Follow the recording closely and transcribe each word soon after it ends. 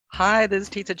Hi, this is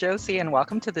Tita Josie, and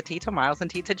welcome to the Tita Miles and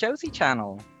Tita Josie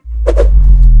channel.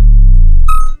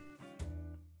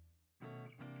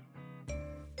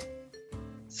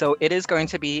 So it is going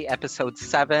to be episode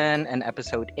 7 and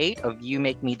episode 8 of You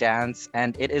Make Me Dance,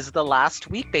 and it is the last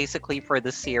week basically for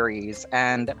the series.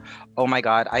 And oh my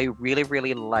god, I really,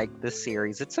 really like this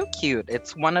series. It's so cute.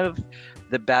 It's one of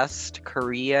the best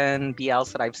Korean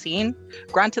BLs that I've seen.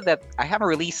 Granted that I haven't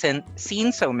really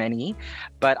seen so many,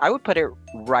 but I would put it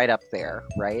right up there,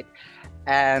 right?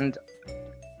 And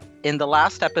in the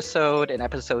last episode, in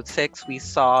episode 6, we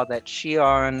saw that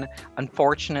Shion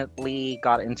unfortunately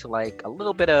got into like a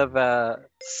little bit of a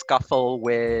scuffle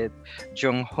with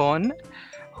Jung-hoon,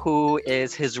 who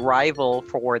is his rival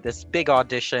for this big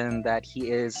audition that he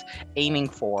is aiming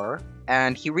for.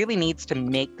 And he really needs to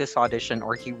make this audition,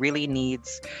 or he really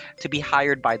needs to be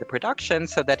hired by the production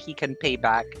so that he can pay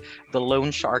back the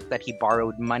loan shark that he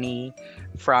borrowed money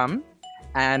from.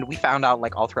 And we found out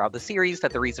like all throughout the series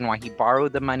that the reason why he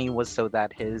borrowed the money was so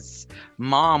that his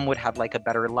mom would have like a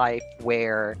better life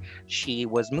where she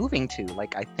was moving to.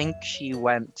 Like I think she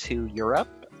went to Europe,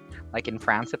 like in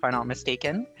France if I'm not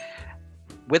mistaken,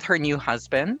 with her new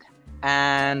husband.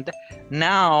 And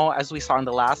now, as we saw in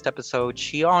the last episode,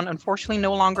 Shion unfortunately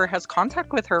no longer has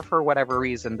contact with her for whatever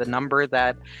reason. The number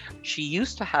that she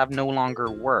used to have no longer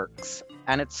works.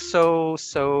 And it's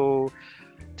so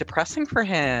depressing for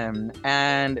him.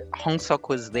 And Hong-suk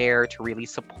was there to really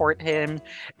support him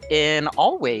in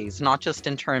all ways, not just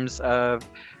in terms of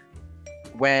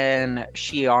when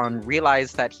Shion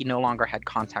realized that he no longer had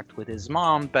contact with his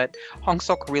mom, but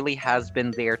Hong-suk really has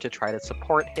been there to try to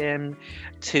support him,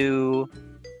 to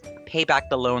pay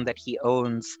back the loan that he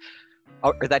owns,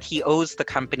 or that he owes the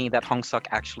company that Hong-suk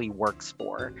actually works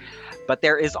for. But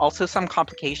there is also some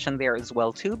complication there as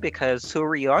well too, because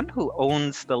Suryeon, who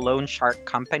owns the loan shark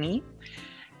company,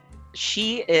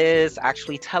 she is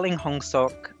actually telling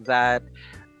Hong-suk that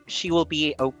she will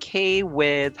be okay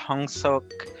with Hong-suk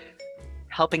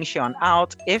helping Shion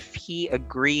out if he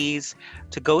agrees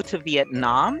to go to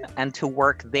Vietnam and to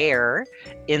work there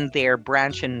in their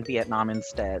branch in Vietnam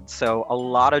instead. So a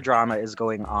lot of drama is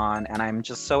going on, and I'm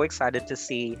just so excited to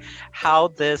see how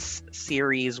this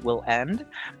series will end.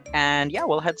 And yeah,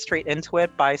 we'll head straight into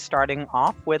it by starting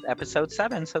off with episode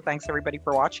 7. So thanks everybody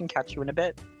for watching. Catch you in a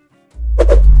bit.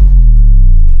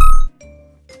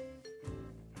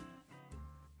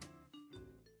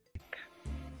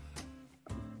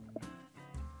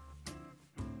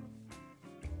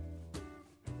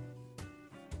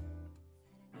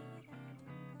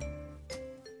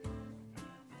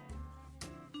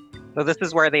 So this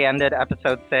is where they ended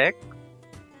episode 6.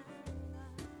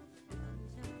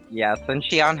 Yes, and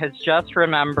Shion has just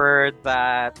remembered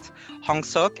that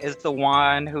Hong-suk is the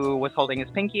one who was holding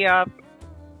his pinky up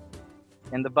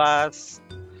in the bus.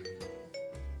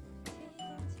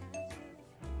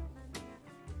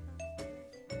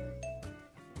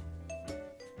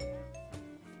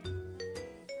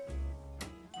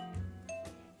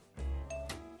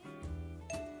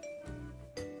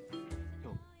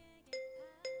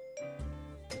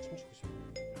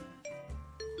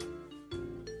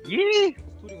 Yee!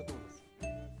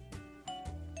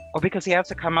 Oh, because he has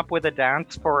to come up with a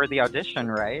dance for the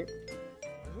audition, right?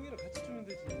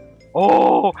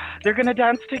 Oh, they're gonna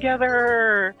dance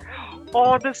together!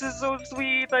 Oh, this is so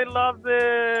sweet! I love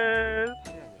this!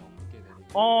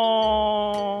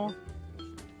 Oh,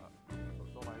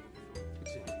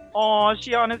 oh,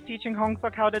 Shion is teaching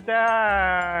Hong-suk how to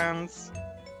dance!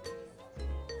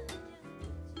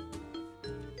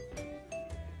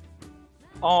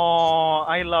 Oh,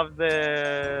 I love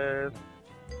this!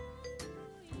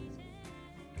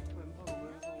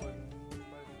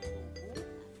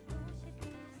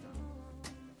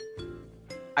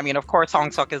 I mean, of course,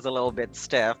 Hong-suk is a little bit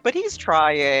stiff, but he's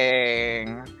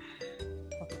trying.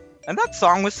 And that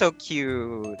song was so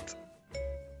cute.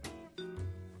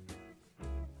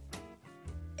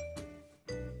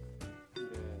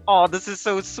 Oh, this is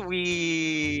so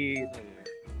sweet.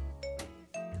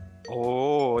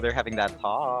 Oh, they're having that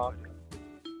talk.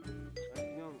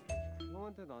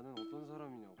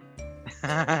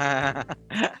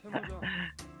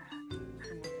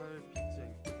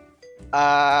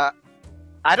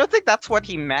 I don't think that's what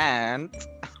he meant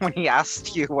when he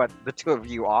asked you what the two of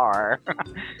you are.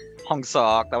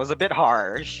 Hong-suk, that was a bit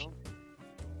harsh.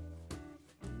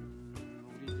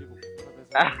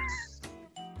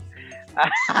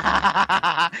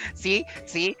 See?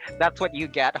 See? That's what you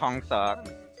get, Hong-suk.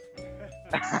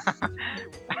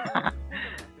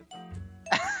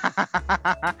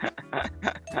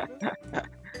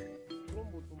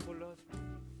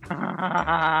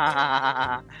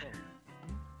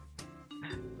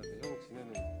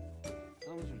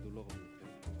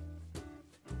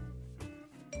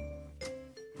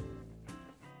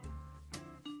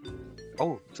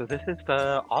 Oh, so this is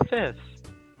the office.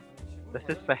 This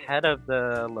is the head of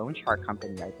the loan shark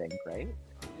company, I think, right?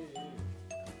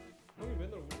 형이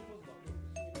맨날 옷 입어서 나한테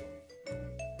있으니까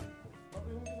나도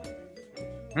형제 사진 계속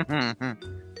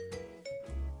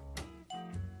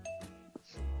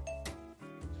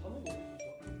잠은 어디서 자?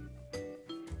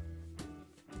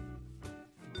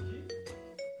 여기?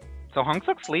 So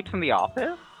Hong-suk sleeps in the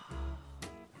office?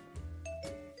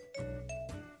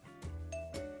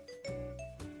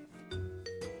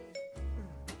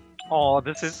 Oh,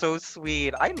 this is so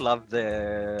sweet. I love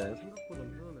this. 생각보다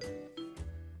편하네.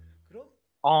 그럼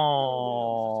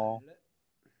Oh. 여기서 잘래?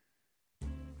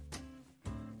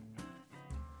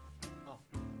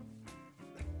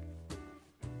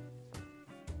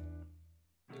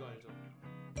 아, 이거 알죠?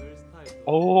 별 스타일.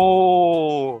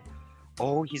 Oh.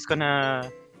 Oh, he's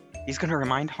gonna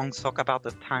remind Hong-suk about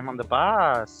the time on the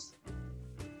bus.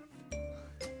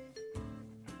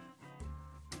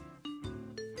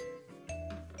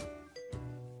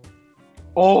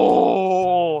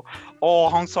 Oh, oh,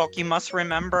 Hong-suk, you must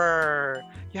remember.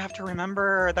 You have to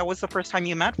remember. That was the first time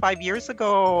you met 5 years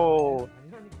ago.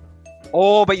 아니라니까.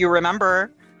 Oh, but you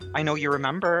remember. I know you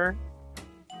remember.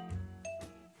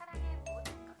 사랑의 모든 것.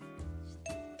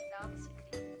 나오미 씨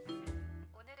그림.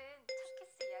 오늘은 첫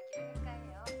키스 이야기를 할까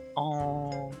해요.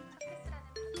 Oh, 첫 키스라는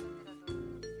단어만 들어도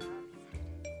마음이 사르르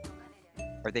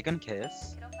녹아내려요. are they gonna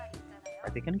kiss? 그런 말이 있잖아요.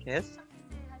 Are they gonna kiss? 첫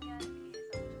키스를 하면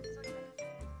귀에서 종소리가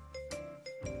들려요.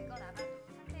 그건 아마도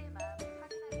상대의 마음을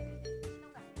확인하게 되는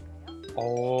신호가 아닐까요?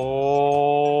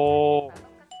 Oh. 마법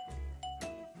같은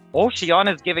순간. Oh, Xion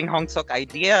is giving Hong-suk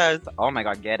ideas. Oh my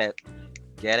god, get it.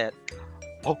 Get it.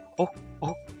 Oh, oh,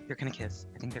 oh, they're gonna kiss.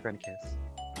 I think they're gonna kiss.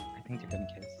 I think they're gonna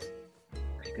kiss.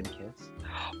 Are they gonna kiss?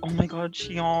 Oh my god,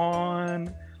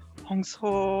 Xion.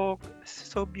 Hong-suk. This is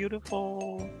so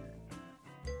beautiful.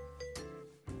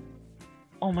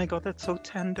 Oh my god, that's so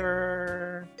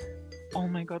tender. Oh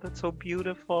my god, that's so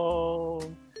beautiful.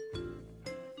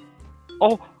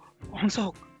 Oh,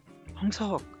 Hong-suk.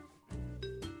 Hong-suk.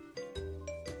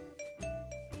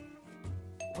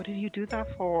 What did you do that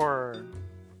for?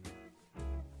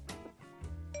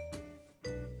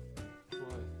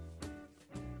 좋아해.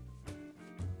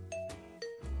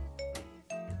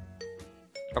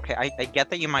 Okay, I get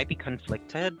that you might be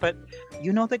conflicted, but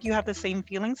you know that you have the same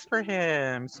feelings for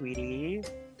him, sweetie.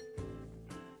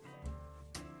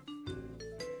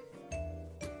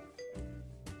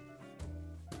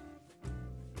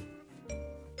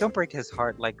 Don't break his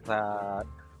heart like that.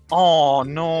 Oh,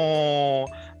 no.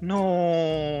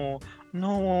 No.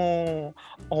 No.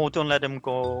 Oh, don't let him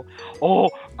go. Oh,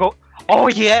 go. Oh,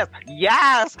 yes.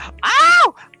 Yes.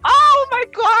 Ow! Oh my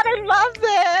god, I love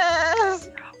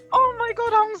this. Oh my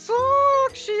god,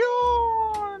 Hong-suk,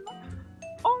 Xion.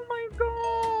 Oh my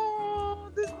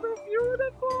god, this is so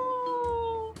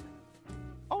beautiful.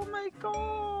 Oh my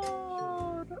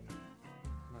god.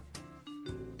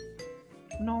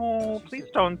 No, please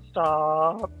don't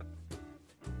stop.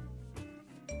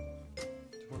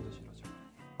 두 번 더 싫어져.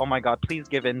 Oh my god, please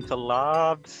give in to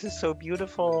love. This is so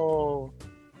beautiful.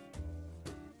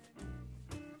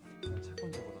 난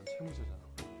채권자고 난 채무자잖아.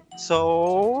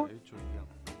 So, 채무자 1조 2양.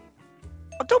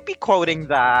 oh, don't be quoting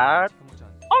that. 채무자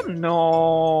안 돼. Oh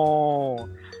no.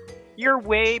 You're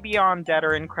way beyond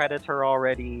debtor and creditor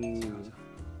already. 채무자.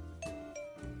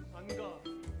 안 가.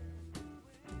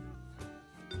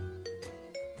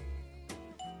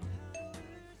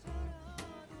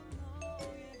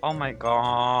 Oh my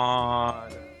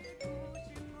god.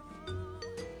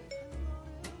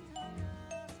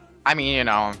 I mean, you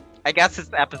know, I guess it's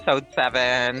episode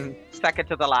 7, second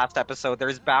to the last episode.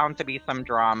 There's bound to be some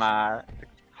drama.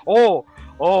 Oh,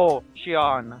 oh,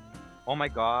 Xion. Oh my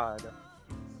god.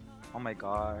 Oh my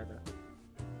god.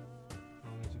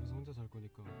 너네 집에서 혼자 살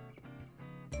거니까.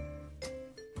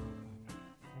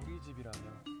 우리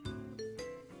집이라며.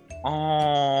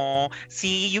 Oh,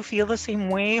 see, you feel the same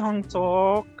way,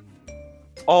 Hong-suk.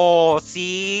 Oh,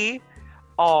 see?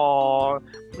 Oh,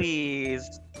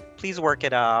 please. Please work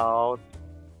it out.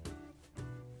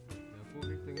 내가 꼭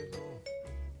 1등해서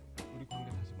우리 관계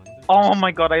다시 만들. Oh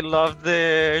my god, I love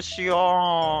this,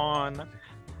 Xion.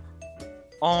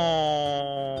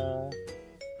 Oh.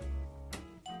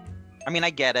 I mean,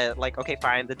 I get it. Like, okay,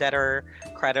 fine. The debtor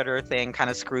creditor thing kind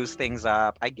of screws things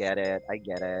up. I get it. I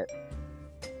get it.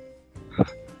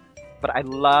 But I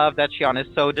love that Xion is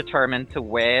so determined to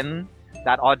win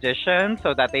that audition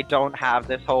so that they don't have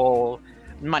this whole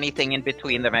money thing in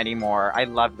between them anymore. I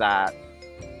love that.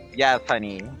 Yes,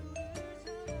 honey.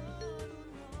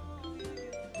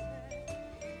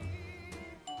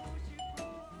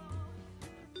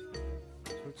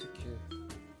 솔직히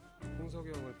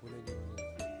홍석이 형을 보내기로는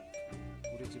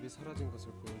사라진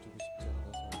것을 보여주고 싶지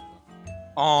않아서였다.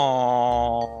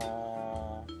 Oh.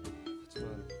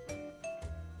 하지만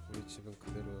우리 집은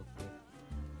그대로였고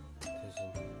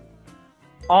대신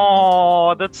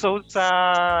Oh, that's so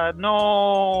sad.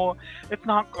 No, it's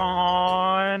not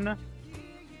gone.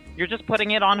 You're just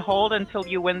putting it on hold until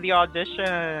you win the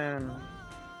audition.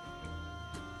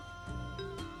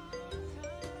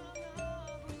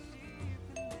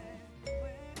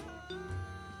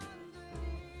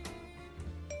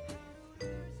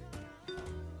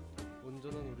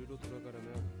 온전한 우리로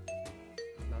돌아가려면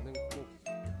나는 꼭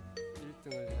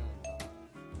 1등을 해야 한다.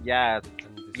 Yes,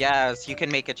 반드시. yes, you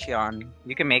can make it, Xion.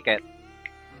 You can make it.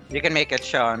 You can make it,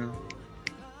 Xion.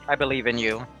 I believe in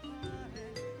you.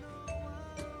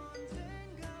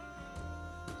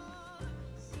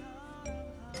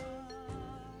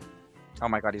 Oh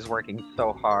my god, he's working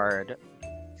so hard.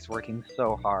 He's working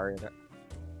so hard.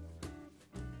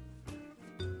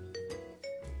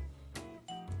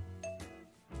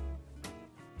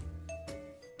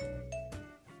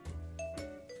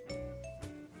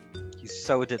 He's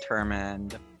so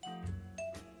determined.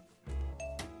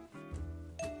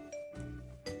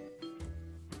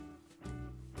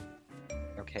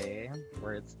 Okay,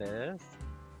 where is this?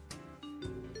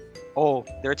 Oh,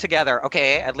 they're together.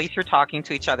 Okay, at least you're talking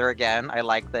to each other again. I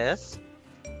like this.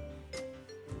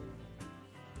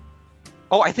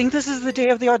 Oh, I think this is the day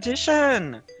of the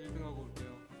audition. 1등하고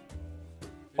올게요.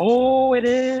 Oh, it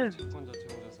is. 채권자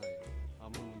채무자 사이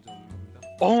아무 문제 없는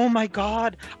겁니다. Oh my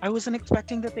god. I wasn't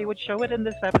expecting that they would show it in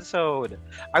this episode.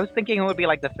 I was thinking it would be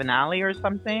like the finale or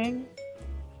something.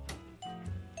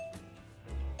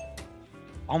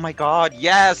 Oh my god.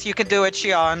 Yes, you can do it,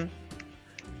 Xion.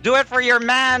 Do it for your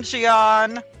man,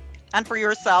 Xion. And for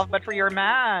yourself, but for your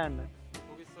man.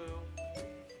 거기 있어요.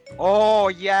 Oh,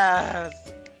 yes.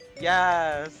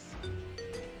 Yes.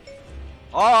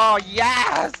 Oh,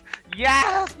 yes.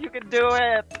 Yes, you can do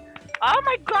it. Oh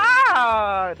my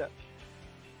god.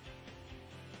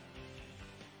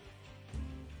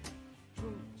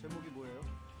 춤 제목이 뭐예요?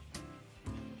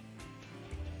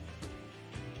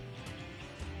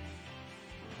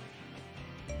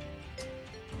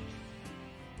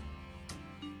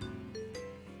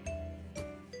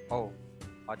 Oh,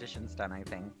 audition's done, I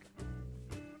think.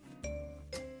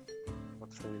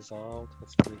 What's the result?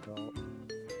 What's the result?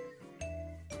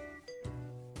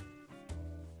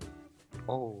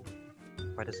 Oh,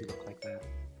 why does he look like that?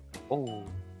 Oh,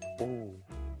 oh,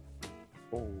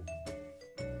 oh.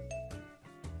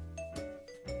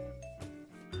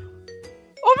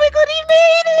 Oh my god, he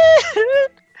made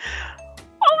it!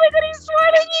 Oh my god, he's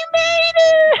sweating, he made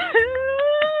it!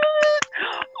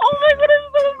 Oh my god, I'm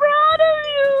so proud of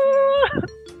you!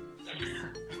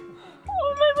 Oh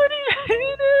my god, he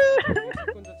made it!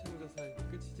 채권자 채무자 사이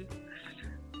끝이지?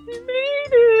 He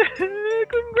made it!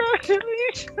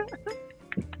 Congratulations!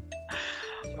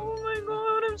 Oh my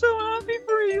god, I'm so happy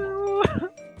for you!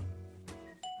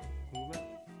 궁금해?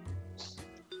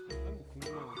 아니 뭐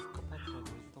궁금하고 축하 파티라도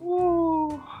해주던가.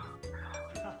 Ooh.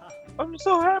 I'm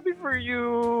so happy for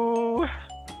you!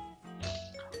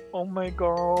 Oh my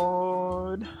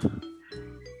god.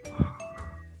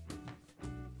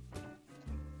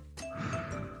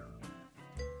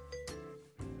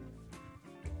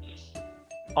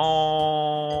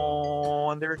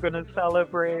 Oh, they're gonna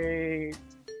celebrate.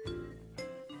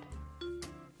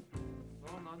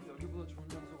 너랑 나한테 여기보다 좋은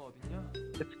장소가 어딨냐?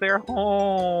 It's their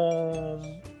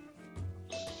home.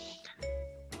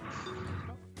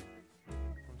 그럼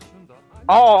치운다.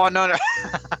 Oh, no, no.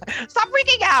 Stop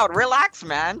freaking out. Relax,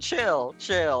 man. Chill,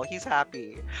 chill. He's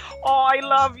happy. Oh, I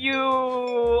love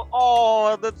you.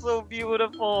 Oh, that's so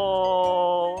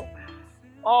beautiful.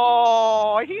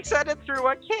 Oh, he said it through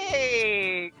a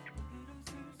cake.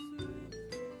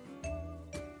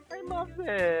 I love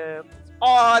this.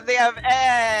 Oh, they have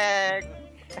eggs.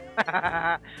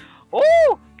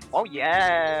 Oh, oh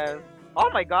yes. Oh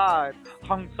my god.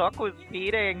 Hong Suk was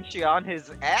feeding Xion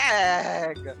his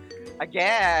egg.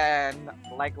 Again.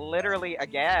 Like literally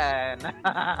again.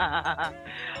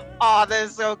 Oh,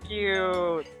 this is so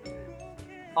cute.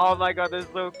 Oh my god, this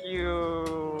is so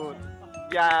cute.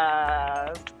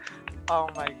 Yes. Oh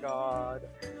my god.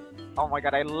 Oh my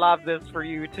god, I love this for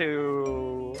you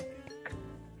too.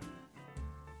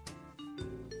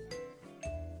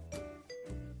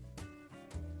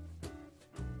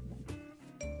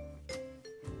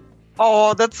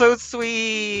 Oh, that's so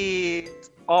sweet.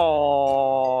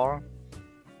 Oh.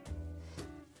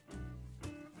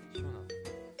 시원아.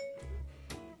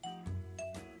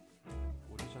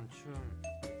 오디션 춤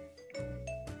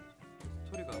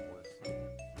스토리가 뭐였어?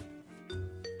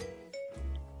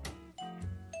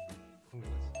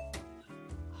 궁금하지?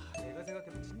 아, 내가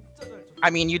생각해도 진짜 I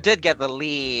mean, you did get the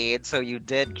lead, so you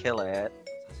did kill it.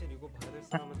 사실 이거 봐야 될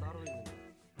사람은 따로 있는데.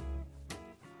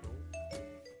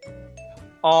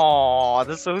 Oh,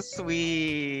 that's so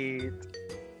sweet.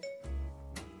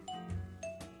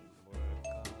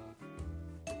 뭐랄까.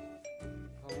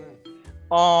 형은 나를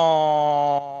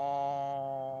Oh.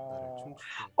 춤추게.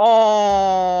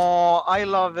 Oh, I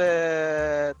love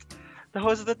it. That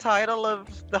was the title of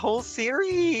the whole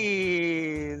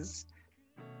series.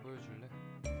 보여줄래?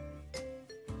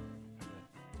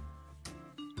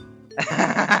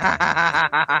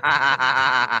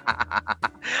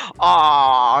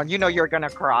 Oh, you know you're gonna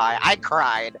cry. I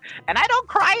cried. And I don't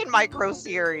cry in micro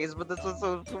series, but this was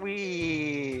so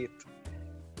sweet.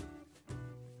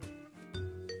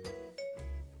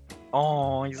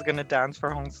 Oh, he's gonna dance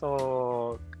for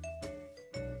Hongsuk.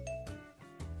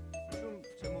 춤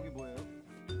제목이 뭐예요?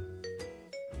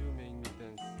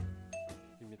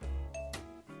 유메이크미댄스입니다.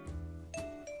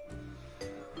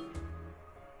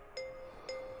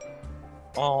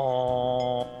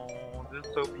 Oh, this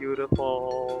is so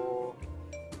beautiful.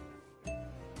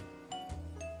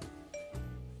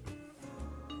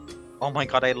 Oh my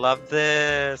god, I love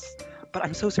this. But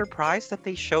I'm so surprised that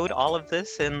they showed all of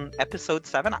this in episode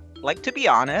 7. Like, to be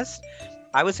honest,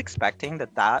 I was expecting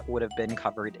that that would have been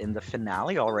covered in the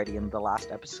finale already in the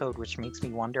last episode, which makes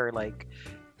me wonder, like,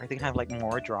 are they gonna have like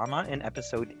more drama in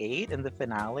episode 8 in the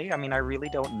finale? I mean, I really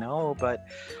don't know, but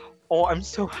oh, I'm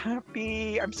so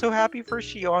happy. I'm so happy for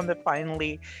Shion that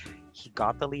finally he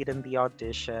got the lead in the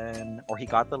audition, or he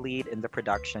got the lead in the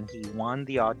production. He won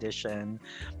the audition,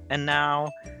 and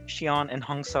now Shion and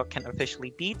Hongsuk can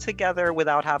officially be together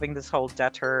without having this whole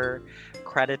debtor,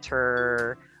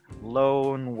 creditor,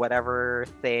 loan, whatever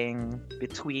thing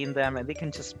between them, and they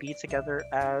can just be together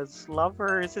as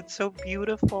lovers. It's so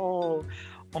beautiful.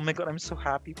 Oh my god, I'm so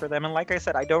happy for them. And like I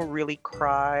said, I don't really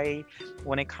cry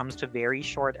when it comes to very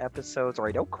short episodes, or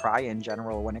I don't cry in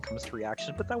general when it comes to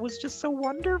reactions, but that was just so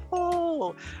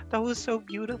wonderful. That was so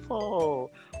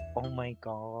beautiful. Oh my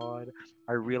god.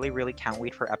 I really, really can't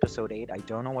wait for episode 8. I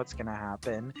don't know what's gonna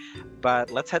happen,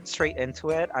 but let's head straight into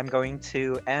it. I'm going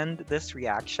to end this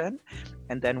reaction,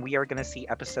 and then we are gonna see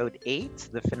episode 8,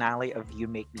 the finale of You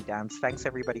Make Me Dance. Thanks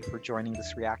everybody for joining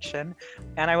this reaction,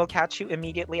 and I will catch you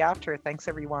immediately after. Thanks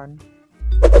everyone.